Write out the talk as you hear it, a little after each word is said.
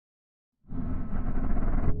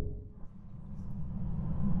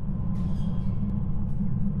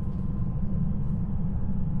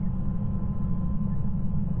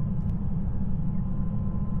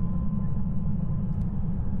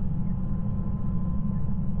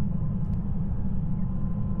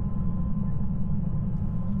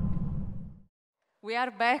We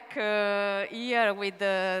are back here with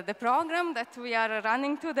the program that we are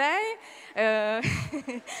running today.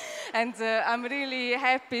 And I'm really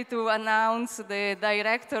happy to announce the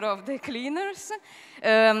director of the cleaners,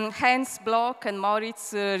 Hans Bloch and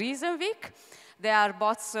Moritz Riesewieck. They are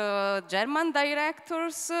both German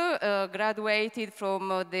directors, graduated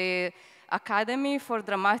from the Academy for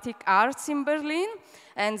Dramatic Arts in Berlin,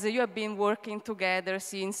 and you have been working together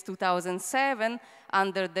since 2007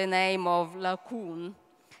 under the name of Lacoon.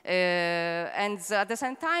 And at the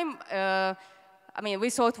same time, I mean, we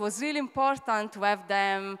thought it was really important to have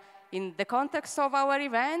them in the context of our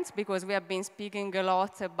event, because we have been speaking a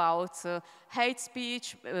lot about hate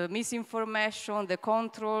speech, misinformation, the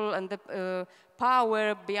control and the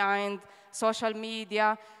power behind social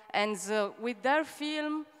media. And with their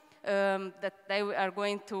film that they are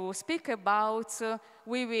going to speak about,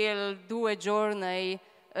 we will do a journey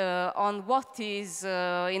on what is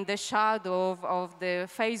in the shadow of the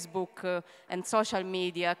Facebook and social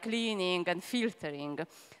media cleaning and filtering.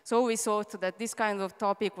 So we thought that this kind of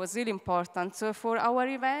topic was really important for our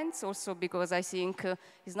events, also because I think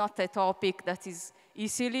it's not a topic that is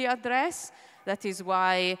easily addressed. That is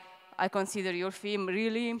why I consider your film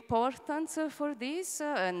really important for this,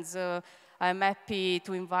 and I'm happy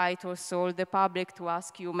to invite also all the public to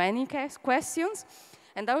ask you many questions.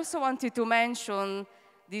 And I also wanted to mention,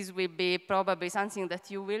 this will be probably something that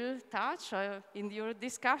you will touch in your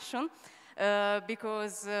discussion,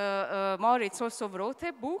 because Moritz also wrote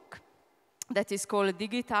a book that is called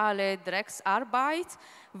Digitale Drecksarbeit,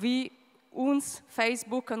 wie uns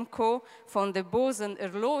Facebook and Co. von der Bosen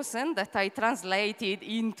erlosen, that I translated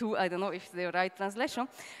into, I don't know if the right translation,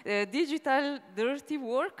 digital dirty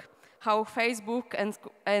work, how Facebook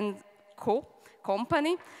and Co.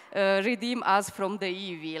 company redeem us from the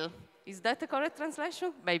evil. Is that the correct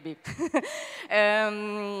translation? Maybe.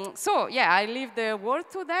 So, yeah, I leave the word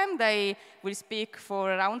to them. They will speak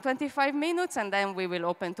for around 25 minutes, and then we will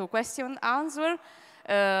open to question answer.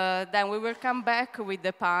 Then we will come back with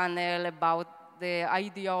the panel about the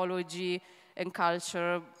ideology and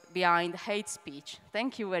culture behind hate speech.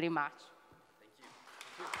 Thank you very much.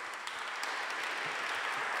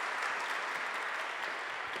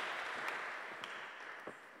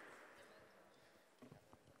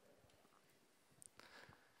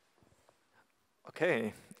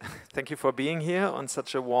 Okay, thank you for being here on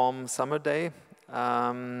such a warm summer day.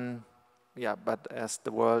 Yeah, but as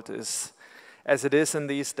the world is as it is in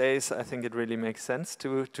these days, I think it really makes sense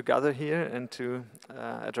to gather here and to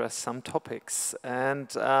address some topics. And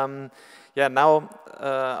yeah, now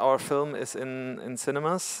our film is in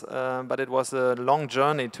cinemas, but it was a long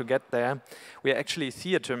journey to get there. We are actually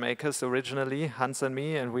theater makers originally, Hans and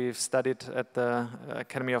me, and we've studied at the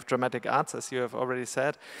Academy of Dramatic Arts, as you have already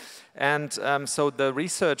said. And so the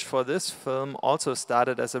research for this film also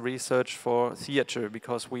started as a research for theater,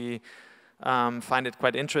 because we find it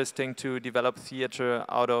quite interesting to develop theater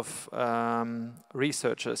out of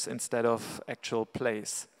researchers instead of actual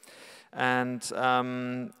plays. And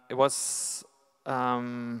it was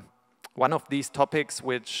one of these topics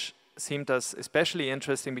which seemed us especially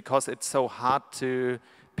interesting because it's so hard to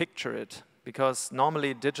picture it. Because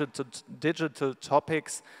normally digital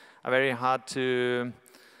topics are very hard to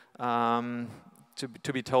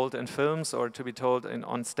be told in films or to be told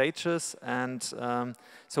on stages, and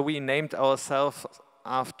so we named ourselves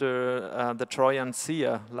after the Trojan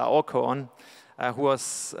seer, Laocoon, who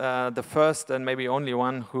was the first and maybe only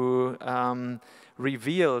one who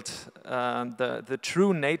revealed the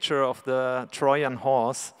true nature of the Trojan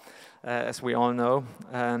horse, as we all know,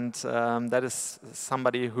 and that is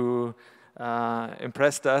somebody who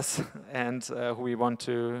impressed us and who we want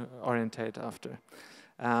to orientate after.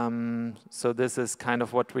 So this is kind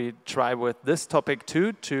of what we try with this topic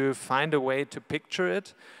too, to find a way to picture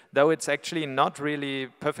it, though it's actually not really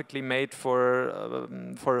perfectly made for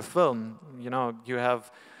a film. You know, you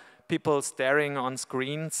have people staring on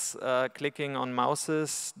screens, clicking on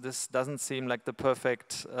mouses. This doesn't seem like the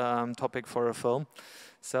perfect topic for a film.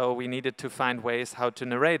 So we needed to find ways how to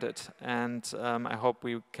narrate it, and I hope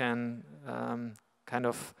we can kind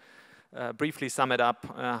of briefly sum it up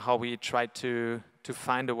how we tried to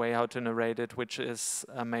find a way how to narrate it, which is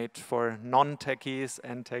made for non-techies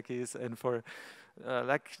and techies, and for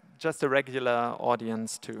like just a regular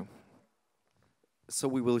audience too. So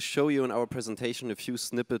we will show you in our presentation a few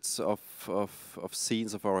snippets of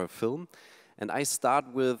scenes of our film. And I start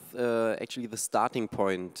with actually the starting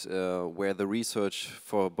point where the research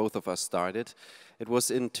for both of us started. It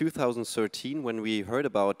was in 2013 when we heard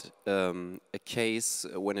about a case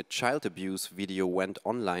when a child abuse video went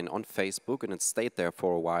online on Facebook, and it stayed there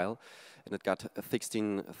for a while. and it got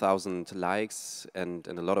 16,000 likes and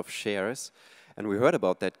a lot of shares. And we heard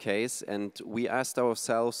about that case, and we asked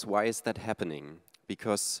ourselves, why is that happening?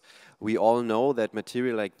 Because we all know that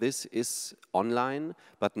material like this is online,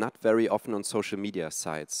 but not very often on social media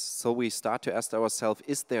sites. So we start to ask ourselves,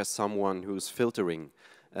 is there someone who's filtering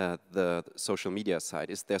the social media site?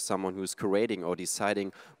 Is there someone who's curating or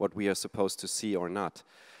deciding what we are supposed to see or not?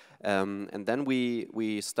 And then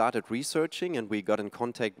we started researching, and we got in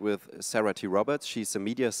contact with Sarah T. Roberts. She's a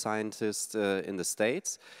media scientist in the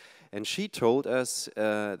States. And she told us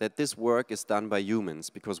that this work is done by humans,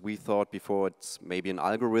 because we thought before it's maybe an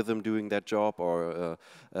algorithm doing that job or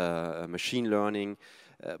machine learning,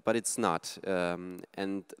 but it's not.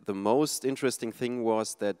 And the most interesting thing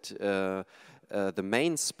was that the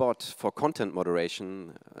main spot for content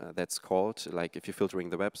moderation, that's called, like if you're filtering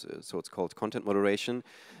the web, so it's called content moderation,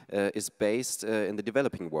 is based in the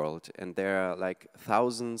developing world. And there are like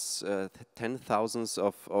thousands, 10,000s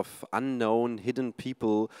of unknown, hidden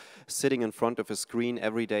people sitting in front of a screen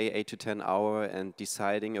every day, 8 to 10 hours, and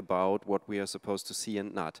deciding about what we are supposed to see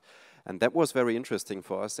and not. And that was very interesting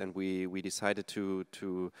for us, and we decided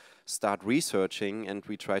to start researching, and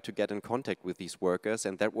we tried to get in contact with these workers,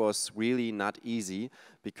 and that was really not easy,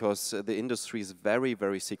 because the industry is very,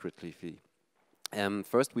 very secretive.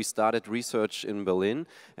 First we started research in Berlin,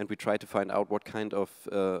 and we tried to find out what kind of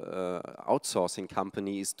outsourcing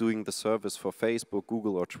company is doing the service for Facebook,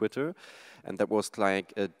 Google or Twitter. And that was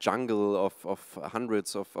like a jungle of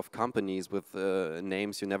hundreds of companies with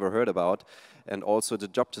names you never heard about. And also the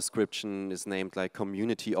job description is named like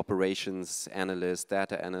community operations analyst,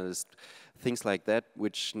 data analyst, things like that,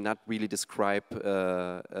 which not really describe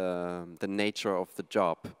the nature of the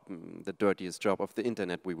job, the dirtiest job of the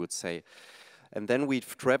internet, we would say. And then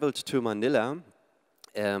we've traveled to Manila,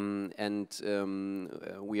 we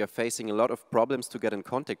are facing a lot of problems to get in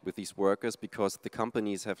contact with these workers, because the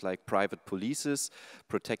companies have like private polices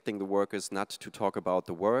protecting the workers not to talk about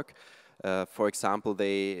the work. For example,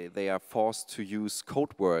 they are forced to use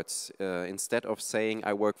code words. Instead of saying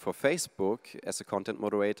I work for Facebook as a content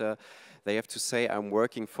moderator, they have to say I'm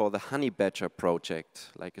working for the honey badger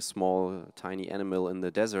project, like a small tiny animal in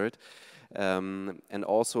the desert. And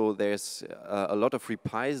also there's a lot of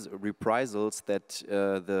reprisals that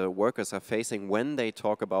the workers are facing when they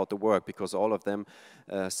talk about the work, because all of them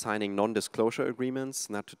signing non-disclosure agreements,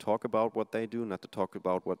 not to talk about what they do, not to talk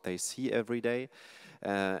about what they see every day.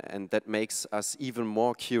 And that makes us even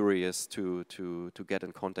more curious to get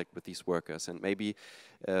in contact with these workers. And maybe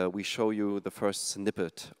we show you the first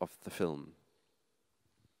snippet of the film.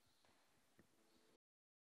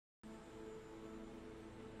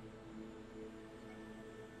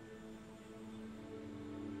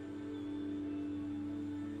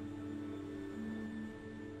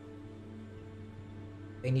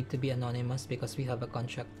 I need to be anonymous because we have a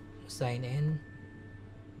contract to sign in.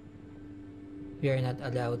 We are not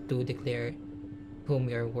allowed to declare whom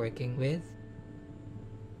we are working with.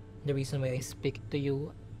 The reason why I speak to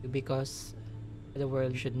you because the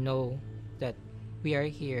world should know that we are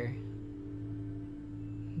here.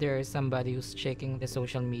 There is somebody who's checking the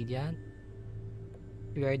social media.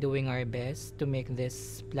 We are doing our best to make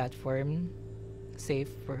this platform safe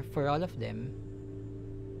for all of them.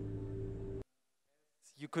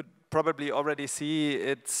 You could probably already see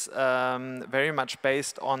it's very much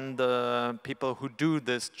based on the people who do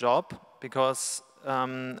this job, because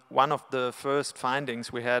one of the first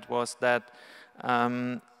findings we had was that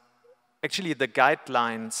actually the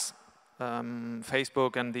guidelines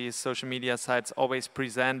Facebook and these social media sites always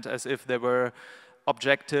present as if they were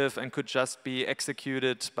objective and could just be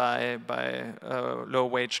executed by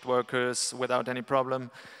low-waged workers without any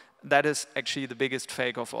problem. That is actually the biggest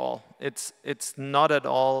fake of all. It's not at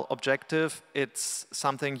all objective. It's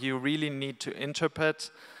something you really need to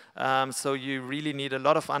interpret. So you really need a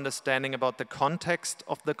lot of understanding about the context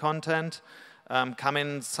of the content,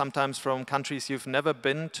 coming sometimes from countries you've never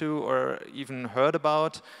been to or even heard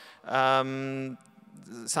about.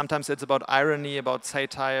 Sometimes it's about irony, about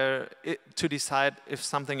satire, to decide if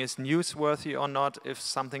something is newsworthy or not, if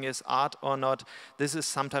something is art or not. This is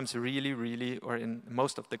sometimes really, really, or in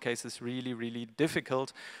most of the cases, really, really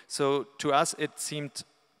difficult. So to us, it seemed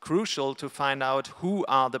crucial to find out who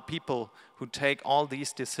are the people who take all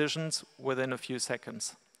these decisions within a few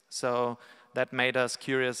seconds. So that made us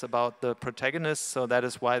curious about the protagonists, so that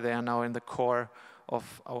is why they are now in the core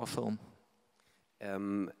of our film.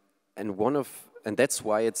 And that's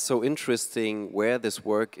why it's so interesting where this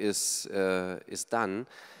work is done.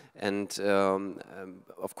 And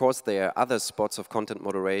of course, there are other spots of content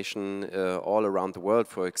moderation all around the world.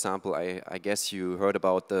 For example, I guess you heard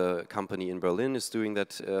about the company in Berlin is doing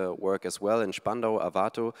that work as well, in Spandau,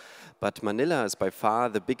 Avato. But Manila is by far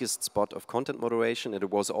the biggest spot of content moderation, and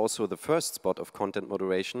it was also the first spot of content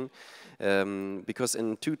moderation, because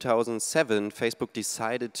in 2007, Facebook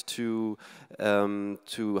decided to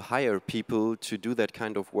hire people to do that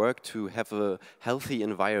kind of work, to have a healthy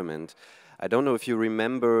environment. I don't know if you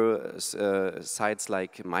remember sites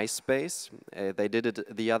like MySpace. They did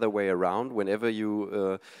it the other way around. Whenever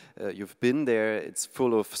you've been there, it's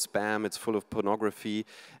full of spam, it's full of pornography,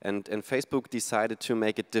 and Facebook decided to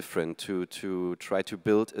make it different, to try to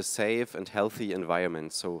build a safe and healthy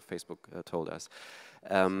environment, so Facebook told us.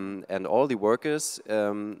 And all the workers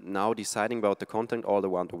now deciding about the content all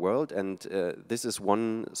around the world, and this is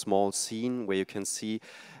one small scene where you can see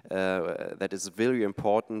that is very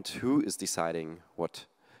important who is deciding what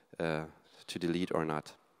to delete or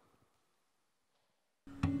not.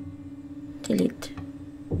 Delete,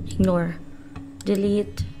 ignore,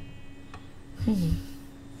 delete.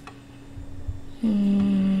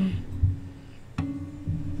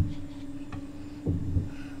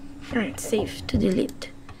 Alright, safe to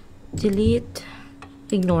delete. Delete,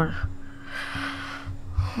 ignore.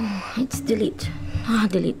 It's delete.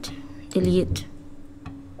 Delete. Delete.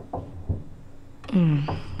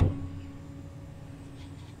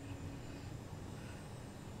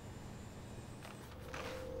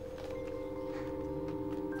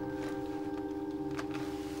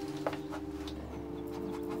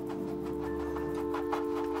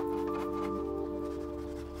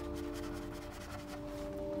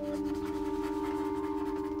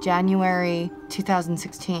 January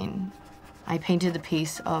 2016, I painted a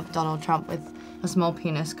piece of Donald Trump with a small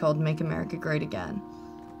penis called "Make America Great Again."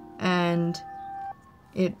 And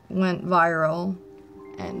it went viral,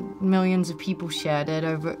 and millions of people shared it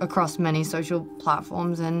across many social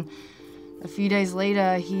platforms. And a few days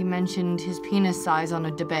later, he mentioned his penis size on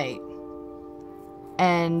a debate.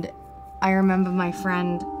 And I remember my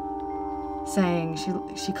friend saying,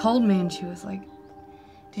 she called me and she was like,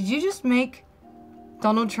 "Did you just make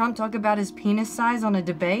Donald Trump talk about his penis size on a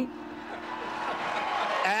debate?"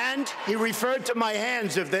 And he referred to my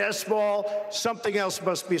hands. If they're small, something else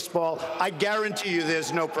must be small. I guarantee you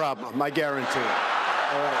there's no problem. I guarantee it.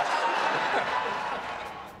 All right.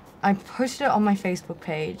 I pushed it on my Facebook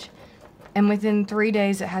page, and within 3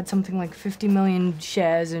 days it had something like 50 million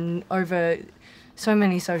shares and over so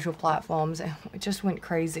many social platforms. It just went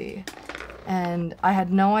crazy. And I had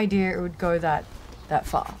no idea it would go that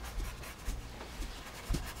far.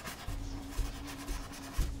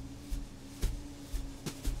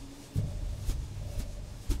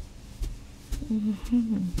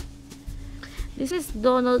 This is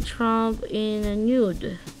Donald Trump in a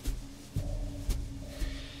nude.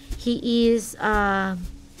 He is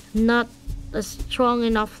not a strong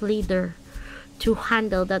enough leader to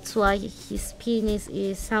handle. That's why his penis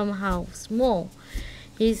is somehow small.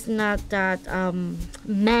 He's not that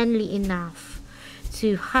manly enough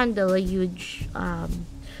to handle a huge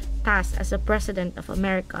task as a president of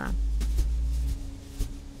America.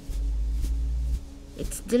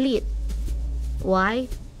 It's delete. Why?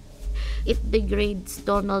 It degrades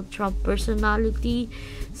Donald Trump's personality,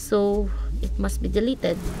 so it must be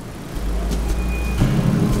deleted.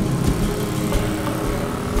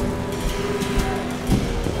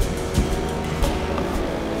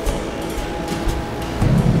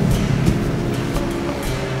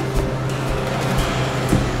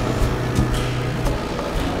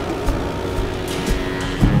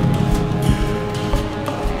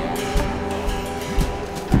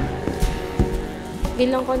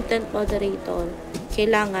 Bilang content moderator,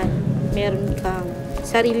 kailangan meron kang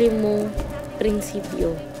sarili mong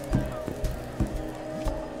prinsipyo.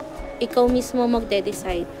 Ikaw mismo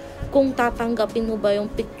magde-decide kung tatanggapin mo ba yung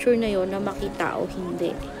picture na yon na makita o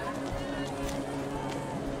hindi.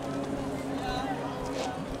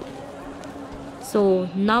 So,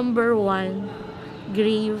 number 1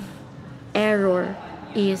 grave error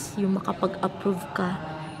is yung makapag-approve ka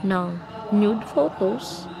ng nude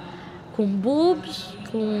photos. Kung boobs,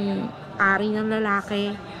 kung ari ng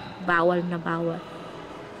lalaki, bawal na bawal.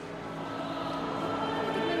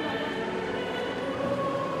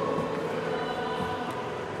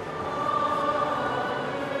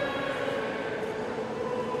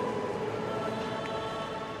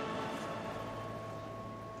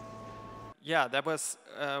 Yeah, that was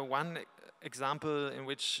one example in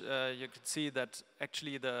which you could see that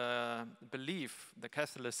actually the belief, the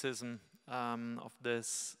Catholicism of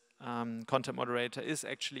this content moderator is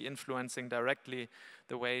actually influencing directly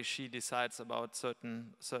the way she decides about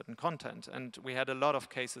certain content. And we had a lot of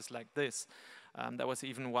cases like this. There was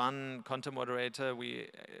even one content moderator we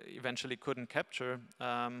eventually couldn't capture,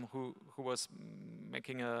 who was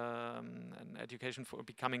making an education for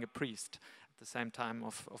becoming a priest at the same time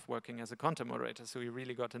of working as a content moderator. So we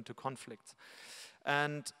really got into conflicts.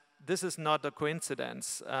 And this is not a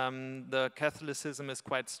coincidence. The Catholicism is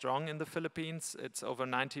quite strong in the Philippines. It's over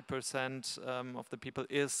 90% of the people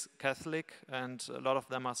is Catholic, and a lot of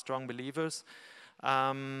them are strong believers,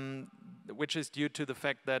 which is due to the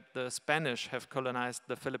fact that the Spanish have colonized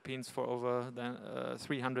the Philippines for over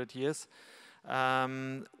 300 years,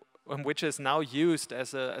 which is now used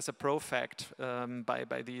as a pro-fact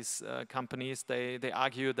by these companies. They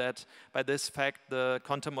argue that by this fact the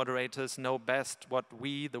content moderators know best what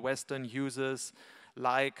we, the Western users,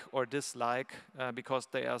 like or dislike because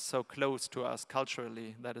they are so close to us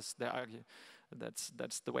culturally. That is their argue.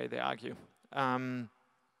 That's the way they argue.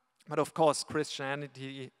 But of course,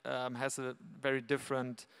 Christianity has a very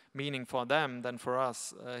different meaning for them than for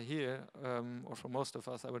us here, or for most of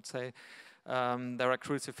us, I would say. There are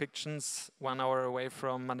crucifixions 1 hour away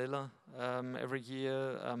from Manila every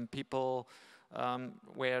year. People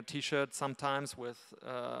wear T-shirts sometimes with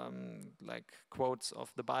like quotes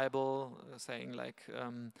of the Bible, saying like,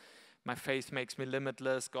 "My faith makes me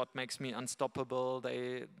limitless, God makes me unstoppable."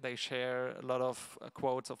 They share a lot of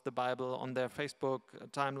quotes of the Bible on their Facebook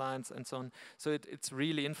timelines and so on. So it's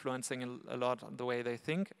really influencing a lot the way they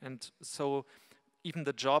think, and so even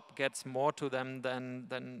the job gets more to them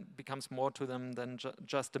becomes more to them than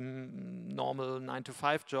just a normal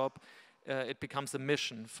 9-to-5 job. It becomes a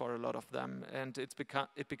mission for a lot of them, and it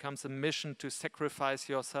becomes a mission to sacrifice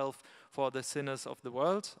yourself for the sinners of the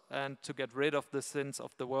world and to get rid of the sins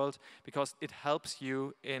of the world, because it helps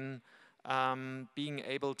you in being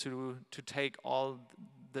able to take all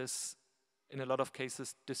this, in a lot of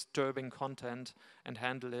cases, disturbing content and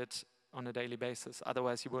handle it on a daily basis.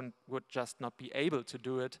 Otherwise, you would just not be able to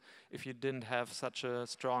do it if you didn't have such a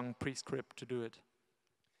strong prescript to do it.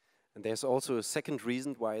 And there's also a second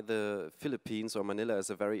reason why the Philippines or Manila is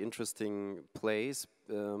a very interesting place,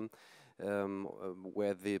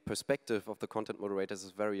 where the perspective of the content moderators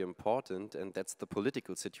is very important, and that's the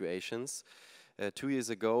political situations. 2 years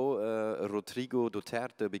ago, Rodrigo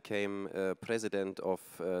Duterte became president of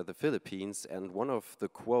the Philippines, and one of the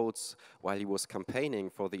quotes while he was campaigning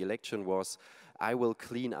for the election was, "I will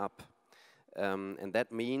clean up." And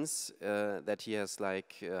that means that he has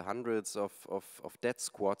like hundreds of death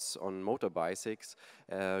squads on motorbicycles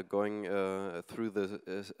going through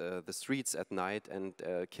the streets at night and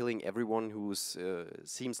killing everyone who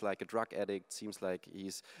seems like a drug addict, seems like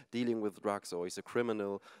he's dealing with drugs, or he's a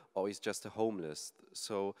criminal, or he's just a homeless.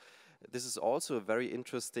 So this is also a very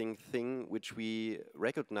interesting thing which we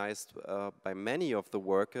recognized by many of the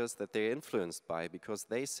workers that they're influenced by, because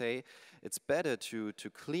they say it's better to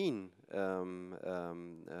clean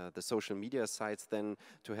the social media sites than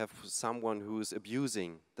to have someone who's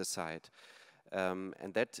abusing the site.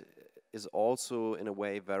 And that is also in a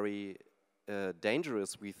way very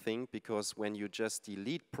dangerous, we think, because when you just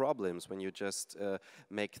delete problems, when you just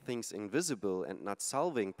make things invisible and not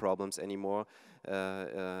solving problems anymore,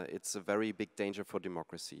 it's a very big danger for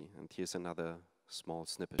democracy. And here's another small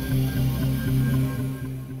snippet.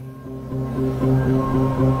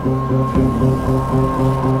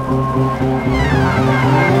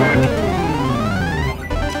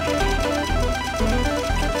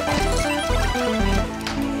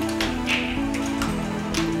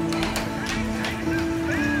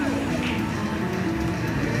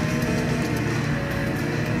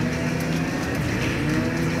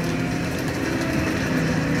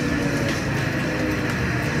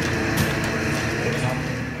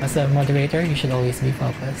 As a moderator, you should always be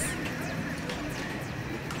focused.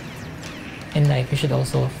 In life, you should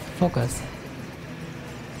also focus.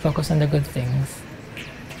 Focus on the good things.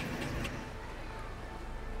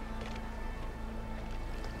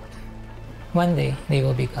 One day, they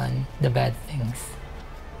will be gone, the bad things.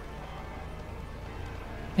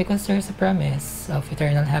 Because there's a promise of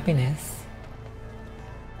eternal happiness.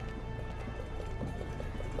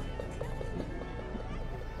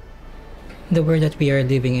 The world that we are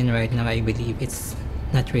living in right now, I believe it's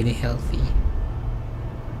not really healthy.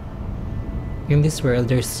 In this world,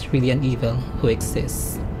 there's really an evil who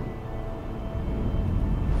exists.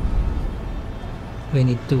 We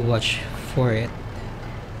need to watch for it.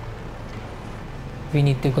 We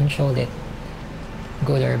need to control it,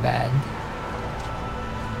 good or bad.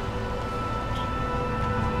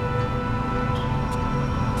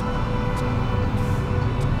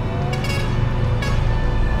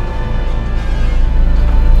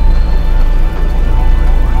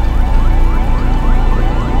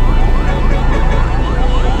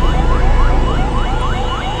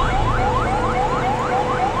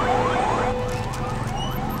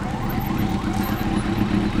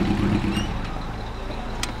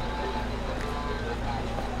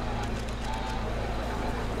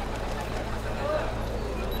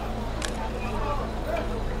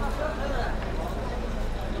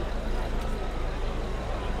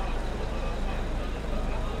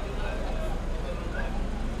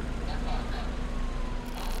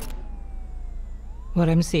 What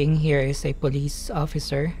I'm seeing here is a police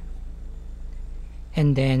officer.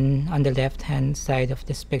 And then on the left-hand side of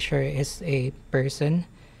this picture is a person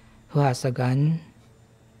who has a gun.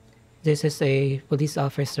 This is a police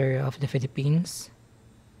officer of the Philippines.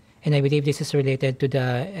 And I believe this is related to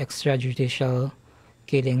the extrajudicial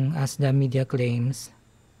killing, as the media claims.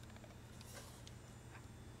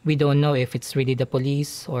 We don't know if it's really the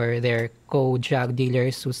police or their co-drug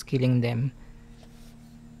dealers who's killing them.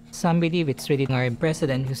 Some believe it's really our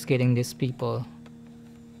president who's killing these people.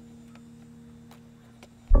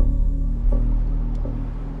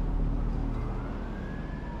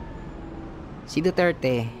 Si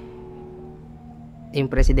Duterte,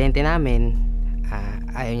 yung presidente namin,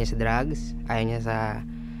 ayaw niya sa drugs, ayaw niya sa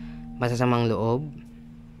masasamang loob.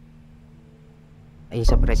 Ayun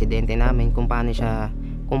sa presidente namin, kung paano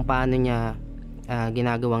niya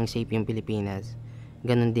ginagawang safe yung Pilipinas.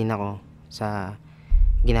 Ganon din ako sa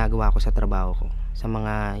ginagawa ko sa trabaho ko, sa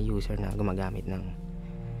mga user na gumagamit ng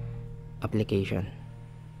application.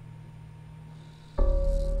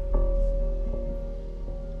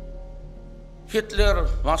 Hitler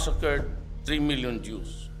massacred 3 million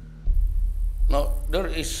Jews. Now,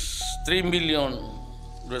 there's a 3 million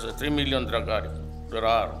drug addicts. There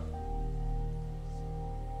are.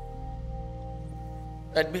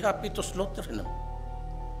 I'd be happy to slaughter them.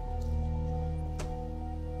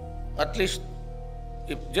 At least,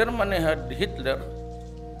 if Germany had Hitler,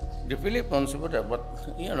 the Philippines would have, but,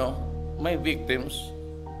 you know, my victims,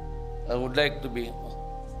 I would like to be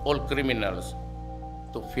all criminals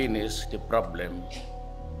to finish the problem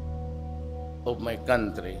of my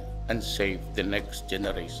country and save the next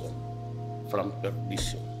generation from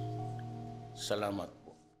perdition. Salamat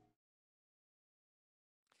po.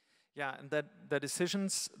 Yeah, and that the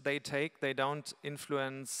decisions they take, they don't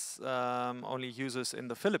influence only users in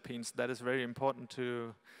the Philippines. That is very important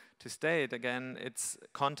to state. Again, it's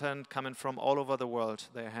content coming from all over the world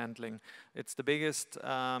they're handling. It's the biggest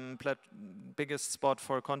spot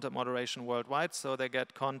for content moderation worldwide, so they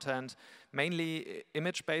get content, mainly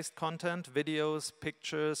image-based content, videos,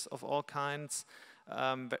 pictures of all kinds,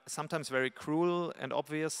 sometimes very cruel and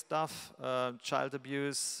obvious stuff, child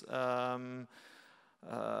abuse,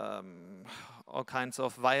 all kinds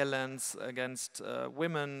of violence against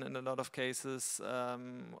women in a lot of cases, a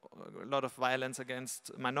lot of violence against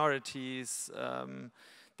minorities,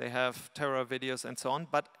 they have terror videos and so on,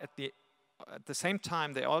 but at the same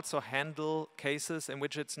time they also handle cases in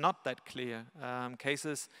which it's not that clear,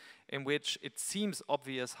 cases in which it seems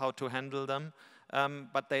obvious how to handle them,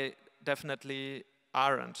 but they definitely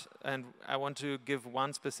aren't. And I want to give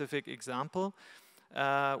one specific example,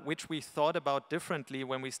 which we thought about differently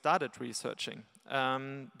when we started researching.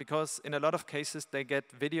 Because in a lot of cases they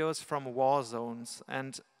get videos from war zones,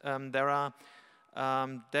 and there are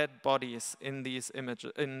dead bodies in these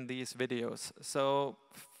videos. So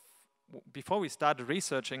before we started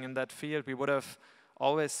researching in that field, we would have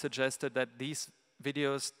always suggested that these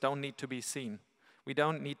videos don't need to be seen. We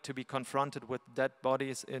don't need to be confronted with dead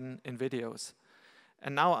bodies in videos.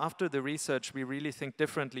 And now after the research, we really think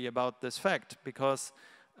differently about this fact, because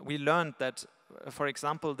we learned that, for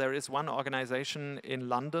example, there is one organization in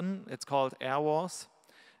London, it's called Airwars,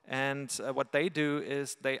 and what they do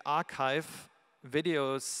is they archive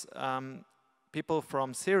videos people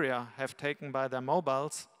from Syria have taken by their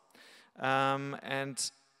mobiles,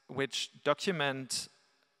 and which document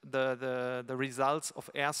the results of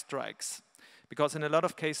airstrikes. Because in a lot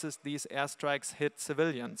of cases, these airstrikes hit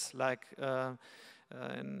civilians, like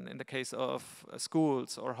in the case of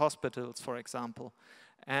schools or hospitals, for example.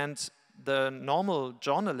 And the normal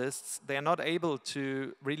journalists, they are not able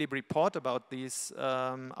to really report about these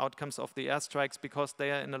outcomes of the airstrikes because they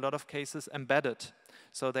are in a lot of cases embedded.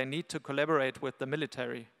 So they need to collaborate with the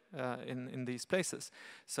military in these places.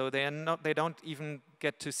 So they don't even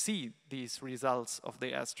get to see these results of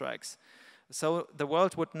the airstrikes. So the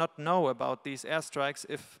world would not know about these airstrikes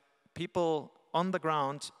if people on the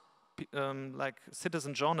ground, like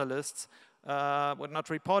citizen journalists, would not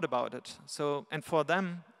report about it. So, and for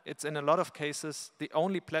them, it's in a lot of cases the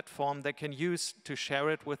only platform they can use to share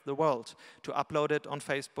it with the world, to upload it on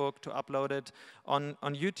Facebook, to upload it on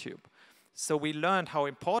YouTube. So we learned how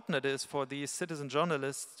important it is for these citizen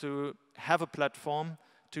journalists to have a platform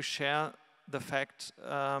to share the fact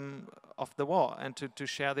of the war and to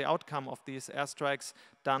share the outcome of these airstrikes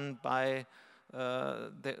done by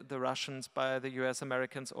the Russians, by the US,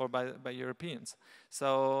 Americans, or by Europeans.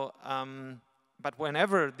 So, but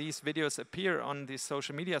whenever these videos appear on these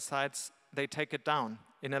social media sites, they take it down.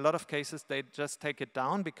 In a lot of cases, they just take it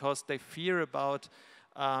down because they fear about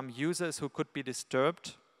users who could be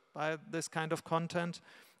disturbed by this kind of content,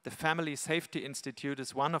 the Family Safety Institute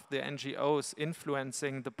is one of the NGOs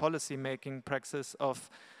influencing the policy-making praxis of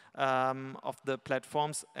the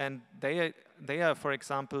platforms, and they are, for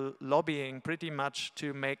example, lobbying pretty much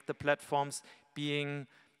to make the platforms being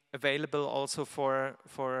available also for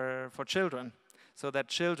children, so that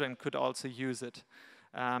children could also use it.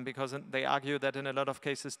 Because they argue that in a lot of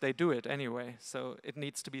cases they do it anyway, so it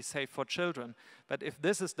needs to be safe for children. But if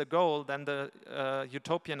this is the goal, then the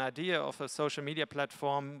utopian idea of a social media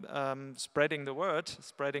platform spreading the word,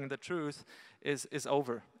 spreading the truth, is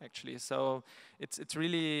over, actually. So it's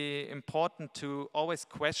really important to always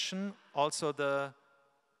question also the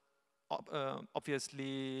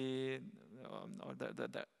obviously or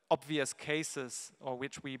the obvious cases, or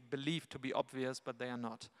which we believe to be obvious, but they are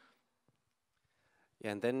not.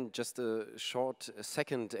 Yeah, and then just a short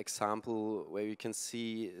second example where you can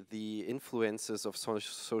see the influences of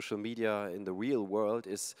social media in the real world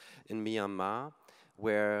is in Myanmar,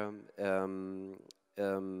 where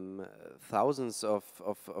thousands of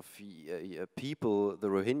people, the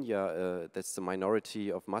Rohingya, that's the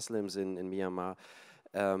minority of Muslims in Myanmar,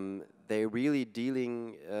 they're really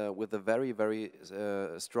dealing with a very, very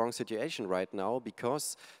strong situation right now,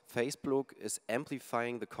 because Facebook is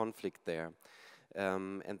amplifying the conflict there.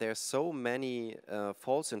 And there's so many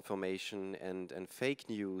false information and fake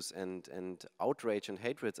news and outrage and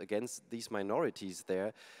hatred against these minorities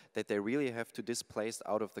there, that they really have to displace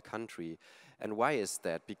out of the country. And why is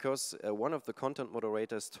that? Because one of the content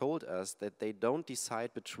moderators told us that they don't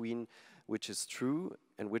decide between which is true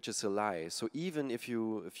and which is a lie. So even if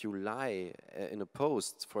you lie in a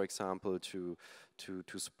post, for example, to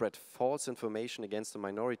spread false information against a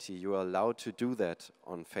minority, you are allowed to do that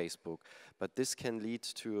on Facebook. But this can lead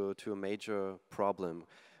to a major problem,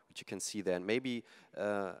 which you can see there. And maybe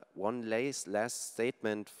one last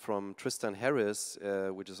statement from Tristan Harris,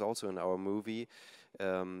 which is also in our movie.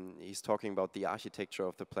 He's talking about the architecture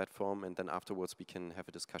of the platform, and then afterwards we can have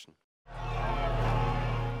a discussion.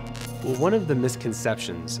 Well, one of the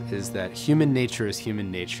misconceptions is that human nature is human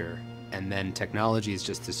nature, and then technology is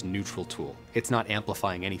just this neutral tool. It's not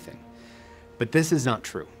amplifying anything. But this is not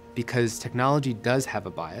true, because technology does have a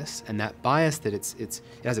bias, and that bias that it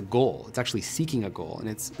has a goal. It's actually seeking a goal,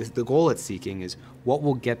 and the goal it's seeking is what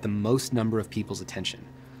will get the most number of people's attention.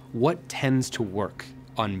 What tends to work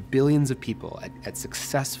on billions of people at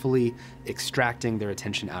successfully extracting their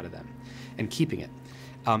attention out of them and keeping it.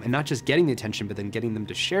 And not just getting the attention, but then getting them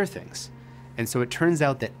to share things. And so it turns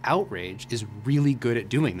out that outrage is really good at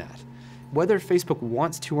doing that. Whether Facebook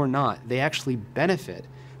wants to or not, they actually benefit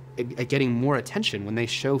at getting more attention when they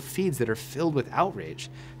show feeds that are filled with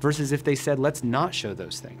outrage, versus if they said, let's not show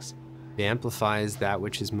those things. It amplifies that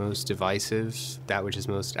which is most divisive, that which is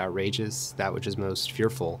most outrageous, that which is most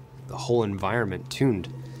fearful. The whole environment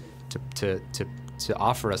tuned to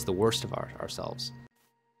offer us the worst of ourselves.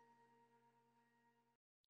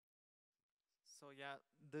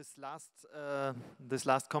 This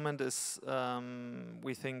last comment is,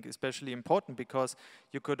 we think, especially important, because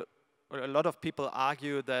a lot of people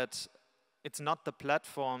argue that it's not the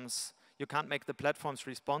platforms. You can't make the platforms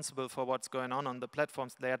responsible for what's going on the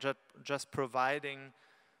platforms. They are just providing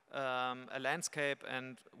a landscape,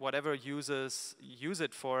 and whatever users use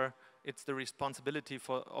it for, it's the responsibility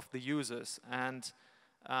of the users. And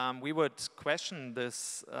we would question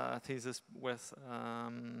this thesis with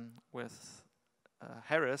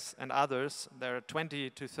Harris and others. There are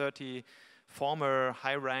 20 to 30 former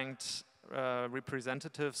high-ranked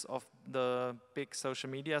representatives of the big social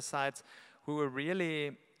media sites who were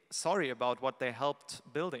really sorry about what they helped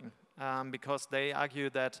building, because they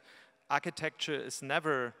argue that architecture is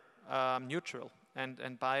never neutral.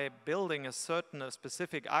 And by building a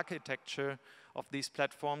specific architecture of these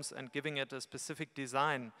platforms and giving it a specific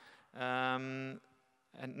design and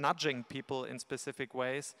nudging people in specific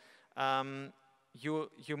ways,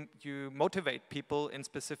 you motivate people in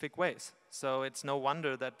specific ways. So it's no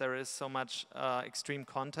wonder that there is so much extreme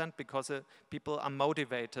content, because people are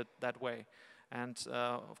motivated that way. And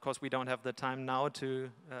of course, we don't have the time now to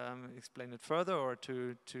explain it further or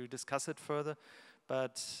to discuss it further.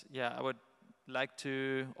 But yeah, I would like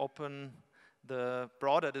to open the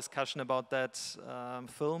broader discussion about that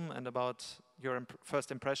film and about your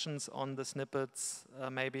first impressions on the snippets,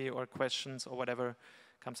 maybe, or questions, or whatever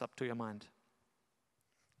comes up to your mind.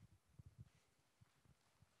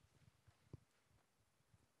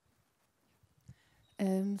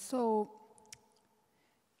 So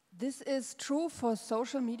this is true for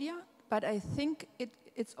social media, but I think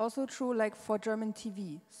it's also true like for German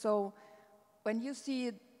TV. So when you see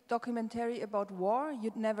a documentary about war,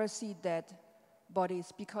 you'd never see dead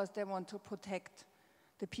bodies because they want to protect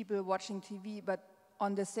the people watching TV. But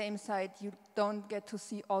on the same side, you don't get to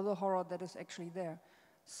see all the horror that is actually there.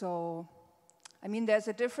 So, I mean, there's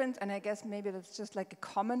a difference, and I guess maybe that's just like a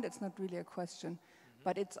comment, it's not really a question.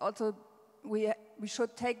 But it's also, we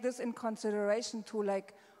should take this in consideration to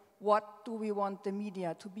like, what do we want the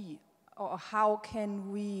media to be? Or how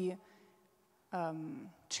can we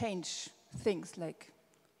change things? Like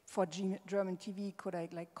for German TV, could I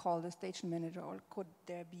like call the station manager, or could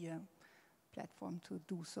there be a platform to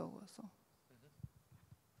do so or so?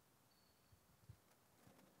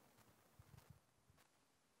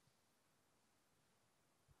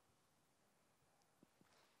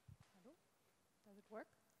 Does it work?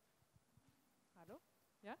 Hello?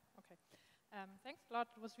 Yeah? Okay. Thanks a lot.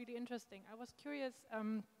 It was really interesting. I was curious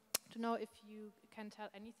to know if you can tell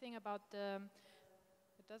anything about the...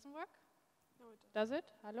 It doesn't work? No, it doesn't. Does it?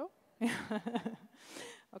 Hello?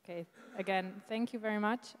 Okay. Again, thank you very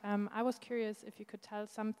much. I was curious if you could tell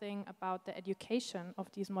something about the education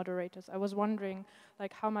of these moderators. I was wondering,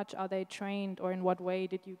 like, how much are they trained, or in what way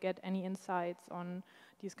did you get any insights on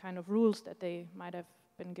these kind of rules that they might have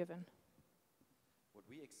been given? What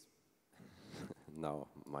we now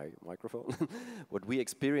my microphone. What we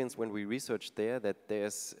experienced when we researched there, that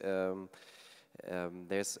there's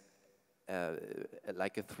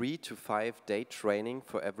like a 3 to 5 day training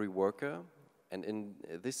for every worker, and in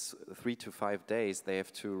this 3 to 5 days they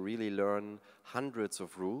have to really learn hundreds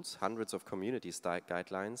of rules, hundreds of community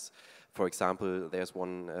guidelines. For example, there's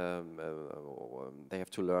one, they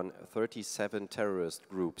have to learn 37 terrorist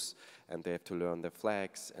groups, and they have to learn their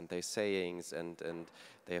flags and their sayings, and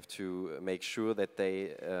they have to make sure that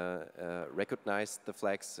they recognize the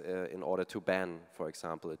flags in order to ban, for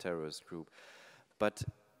example, a terrorist group. But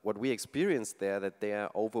what we experienced there, that they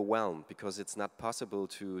are overwhelmed, because it's not possible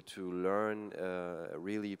to learn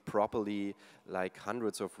really properly like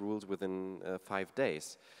hundreds of rules within 5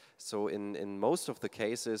 days. So in most of the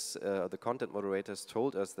cases, the content moderators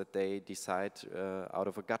told us that they decide out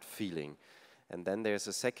of a gut feeling. And then there's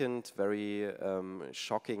a second very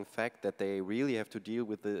shocking fact, that they really have to deal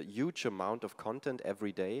with a huge amount of content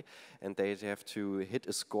every day, and they have to hit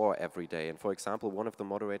a score every day. And for example, one of the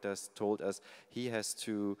moderators told us he has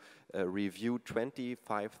to review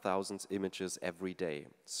 25,000 images every day.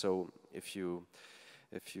 So if you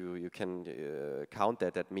can count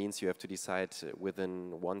that, that means you have to decide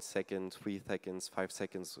within 1 second, 3 seconds, 5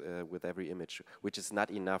 seconds with every image, which is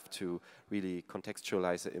not enough to really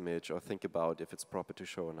contextualize the image or think about if it's proper to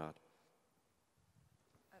show or not.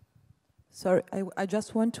 Sorry, I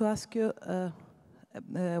just want to ask you,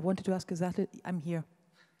 wanted to ask exactly, I'm here.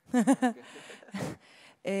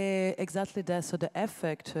 Exactly that, so the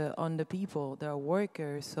effect on the people, the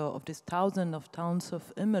workers, so of these thousands of tons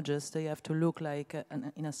of images, they have to look like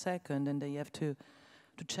in a second, and they have to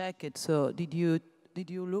check it. So did you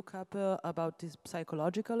look up about this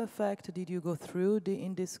psychological effect? Did you go through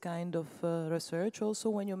in this kind of research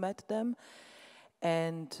also when you met them?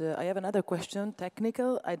 And I have another question,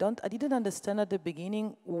 technical. I didn't understand at the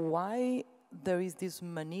beginning why there is this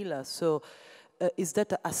Manila. So is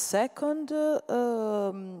that a second?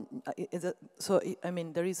 I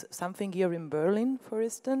mean, there is something here in Berlin, for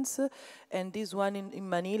instance, and this one in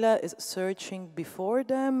Manila is searching before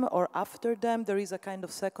them or after them. There is a kind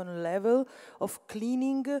of second level of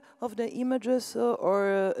cleaning of the images,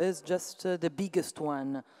 or is just the biggest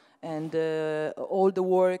one, and all the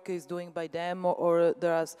work is doing by them, or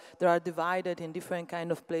they are divided in different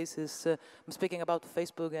kind of places. I'm speaking about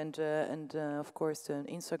Facebook and of course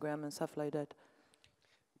Instagram and stuff like that.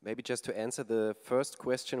 Maybe just to answer the first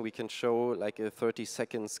question, we can show like a 30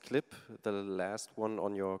 seconds clip, the last one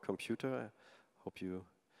on your computer. I hope you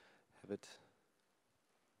have it.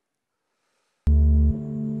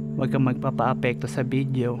 Huwag kang magpapa-apekto sa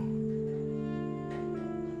video.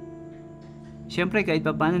 Siyempre kahit pa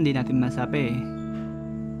paano hindi natin masabi.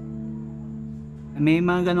 May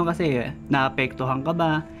mga ganun kasi, naapektuhan ka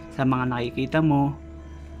ba sa mga nakikita mo?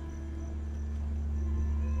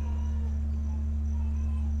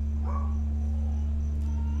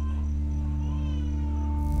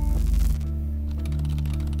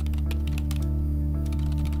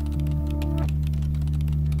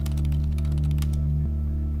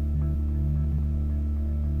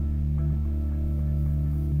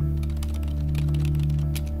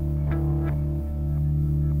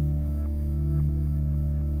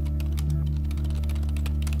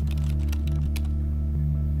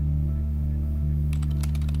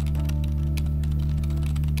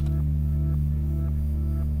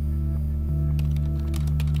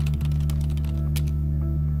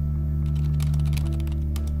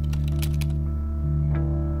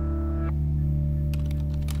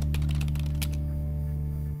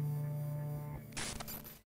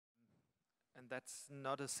 That's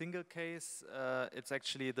not a single case. It's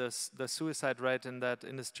actually the suicide rate in that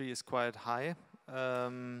industry is quite high.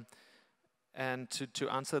 And to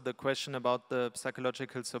answer the question about the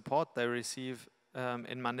psychological support they receive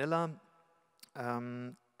in Manila,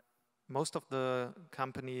 most of the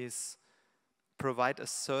companies provide a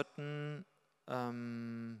certain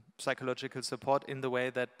psychological support in the way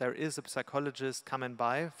that there is a psychologist coming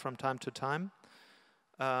by from time to time.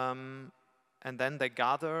 And then they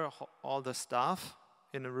gather all the staff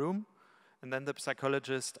in a room, and then the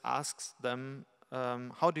psychologist asks them,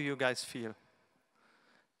 how do you guys feel?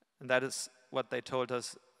 And that is what they told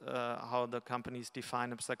us, how the companies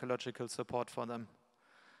define a psychological support for them.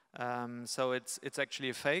 So it's actually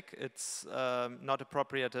a fake, it's not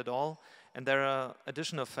appropriate at all, and there are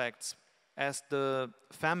additional facts. As the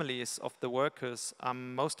families of the workers are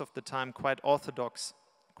most of the time quite orthodox,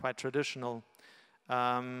 quite traditional,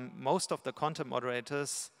 most of the content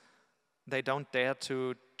moderators, they don't dare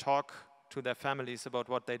to talk to their families about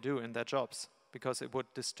what they do in their jobs because it would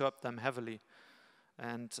disturb them heavily.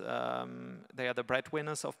 And they are the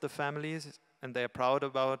breadwinners of the families, and they are proud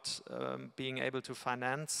about being able to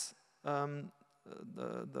finance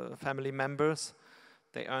the family members.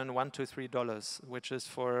 They earn $1 to $3, which is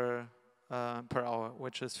for per hour,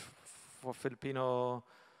 which is for Filipino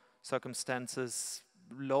circumstances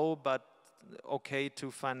low, but okay to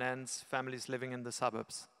finance families living in the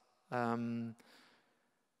suburbs.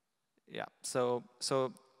 Yeah, so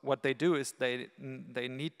what they do is they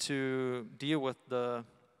need to deal with the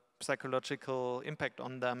psychological impact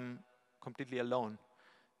on them completely alone,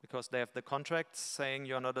 because they have the contracts saying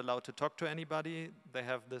you're not allowed to talk to anybody. They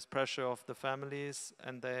have this pressure of the families,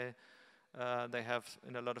 and they have,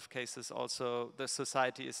 in a lot of cases, also the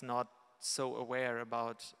society is not so aware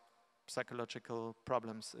about psychological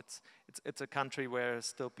problems. It's a country where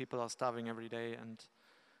still people are starving every day, and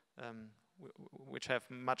which have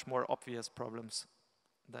much more obvious problems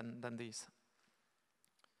than these.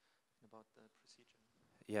 About the procedure.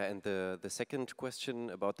 Yeah, and the second question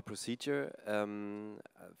about the procedure.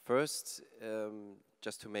 First,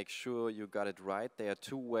 just to make sure you got it right, there are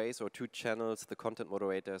two ways or two channels the content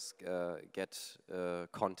moderators get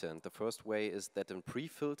content. The first way is that a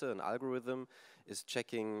pre-filter, an algorithm, is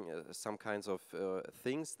checking some kinds of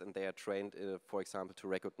things, and they are trained, for example, to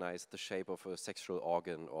recognize the shape of a sexual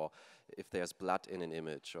organ, or if there's blood in an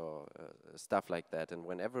image, or stuff like that. And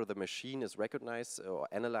whenever the machine is recognized or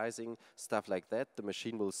analyzing stuff like that, the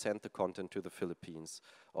machine will send the content to the Philippines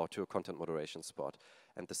or to a content moderation spot.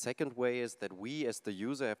 And the second way is that we, as the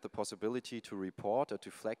user, have the possibility to report or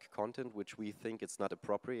to flag content which we think it's not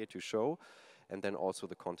appropriate to show, and then also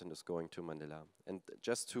the content is going to Manila. And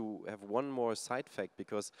just to have one more side fact,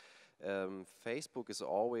 because Facebook is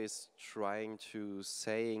always trying to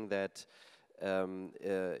saying that in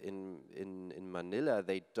Manila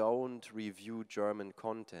they don't review German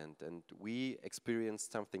content, and we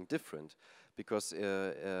experienced something different, because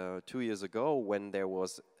 2 years ago, when there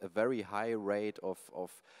was a very high rate of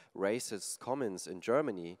racist comments in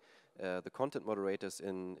Germany, the content moderators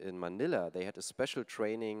in Manila, they had a special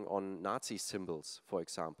training on Nazi symbols, for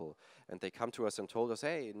example, and they come to us and told us,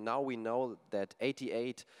 hey, now we know that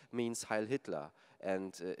 88 means Heil Hitler,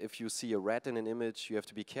 and if you see a rat in an image, you have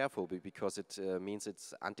to be careful because it means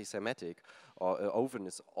it's anti-Semitic, or oven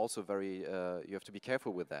is also very, you have to be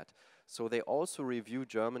careful with that. So they also review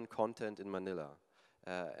German content in Manila.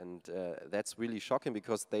 And that's really shocking,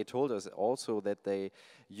 because they told us also that they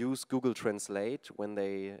use Google Translate when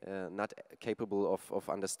they not capable of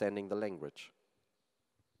understanding the language.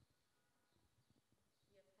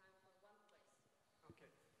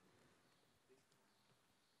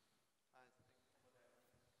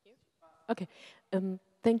 Okay,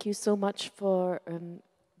 thank you so much for,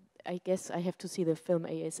 I guess I have to see the film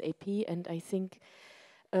ASAP, and I think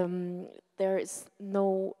there is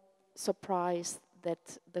no surprise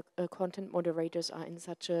that the content moderators are in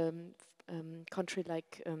such a country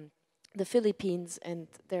like the Philippines, and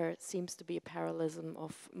there seems to be a parallelism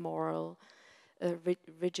of moral,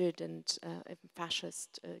 rigid and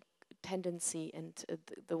fascist tendency, and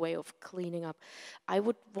the way of cleaning up. I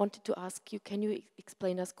wanted to ask you, can you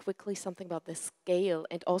explain us quickly something about the scale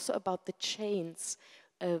and also about the chains?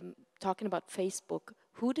 Talking about Facebook,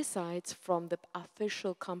 who decides from the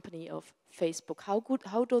official company of Facebook?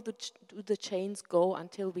 How do the chains go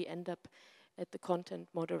until we end up at the content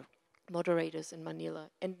moderators in Manila?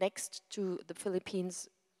 And next to the Philippines,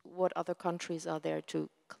 what other countries are there to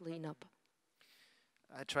clean up?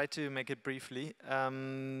 I try to make it briefly.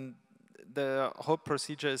 The whole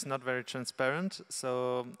procedure is not very transparent,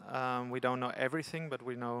 so we don't know everything, but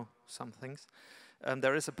we know some things.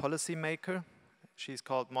 There is a policy maker. She's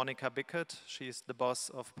called Monica Bickert. She's the boss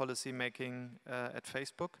of policy making at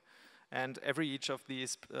Facebook. And each of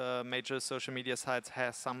these major social media sites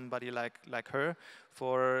has somebody like her.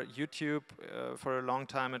 For YouTube, for a long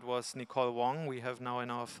time it was Nicole Wong, we have now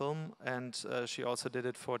in our film, and she also did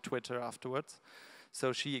it for Twitter afterwards.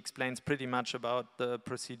 So she explains pretty much about the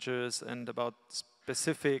procedures and about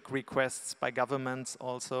specific requests by governments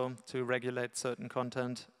also to regulate certain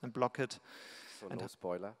content and block it. So no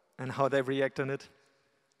spoiler. And how they react on it.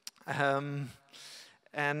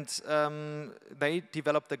 They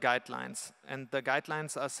develop the guidelines, and the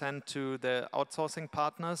guidelines are sent to the outsourcing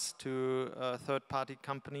partners, to third-party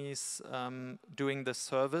companies doing this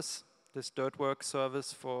service, this dirt work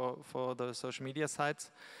service for the social media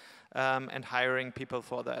sites, and hiring people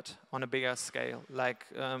for that on a bigger scale. Like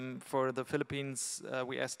for the Philippines,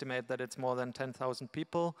 we estimate that it's more than 10,000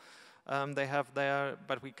 people they have there,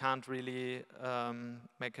 but we can't really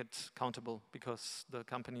make it countable because the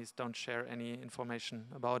companies don't share any information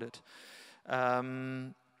about it.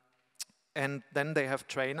 And then they have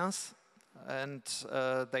trainers, and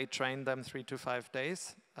they train them 3 to 5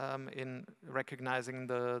 days in recognizing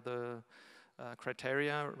the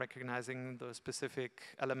criteria, recognizing the specific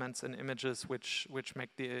elements and images which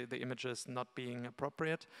make the images not being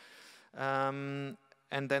appropriate. And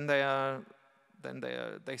then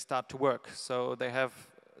they start to work. So they have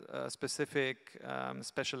specific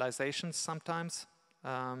specializations sometimes.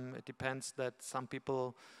 It depends that some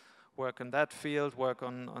people work in that field, work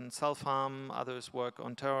on self-harm, others work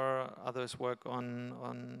on terror, others work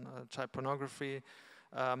on child pornography,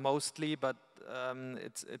 mostly, but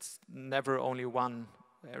it's never only one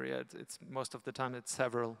area. It's most of the time it's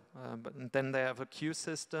several. But then they have a queue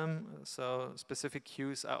system, so specific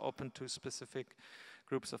queues are open to specific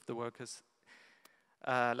groups of the workers.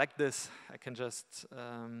 Like this, I can just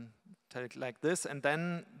tell it like this, and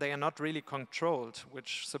then they are not really controlled,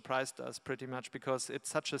 which surprised us pretty much because it's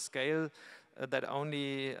such a scale that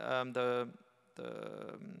only the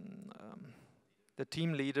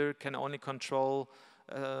team leader can only control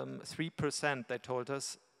 3%, they told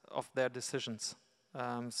us, of their decisions.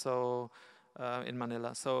 In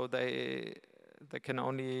Manila, so they can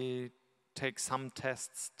only take some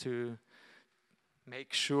tests to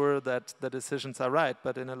make sure that the decisions are right,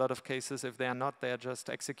 but in a lot of cases, if they are not, they are just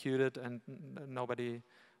executed and nobody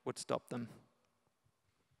would stop them.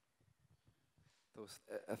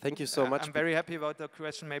 Thank you so much. I'm very happy about the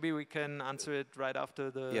question. Maybe we can answer it right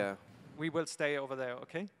after the... Yeah. We will stay over there,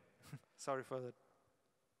 okay? Sorry for that.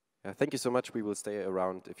 Yeah, thank you so much. We will stay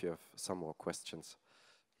around if you have some more questions.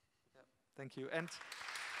 Yeah, thank you. And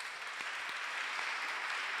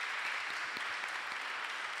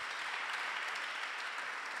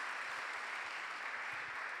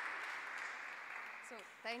so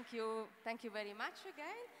thank you very much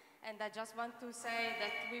again. And I just want to say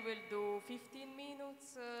that we will do 15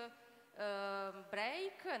 minutes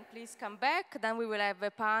break, and please come back. Then we will have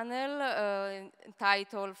a panel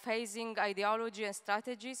entitled Facing Ideology and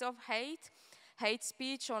Strategies of Hate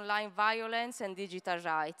Speech, Online Violence and Digital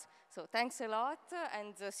Rights. So thanks a lot,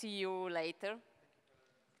 and see you later.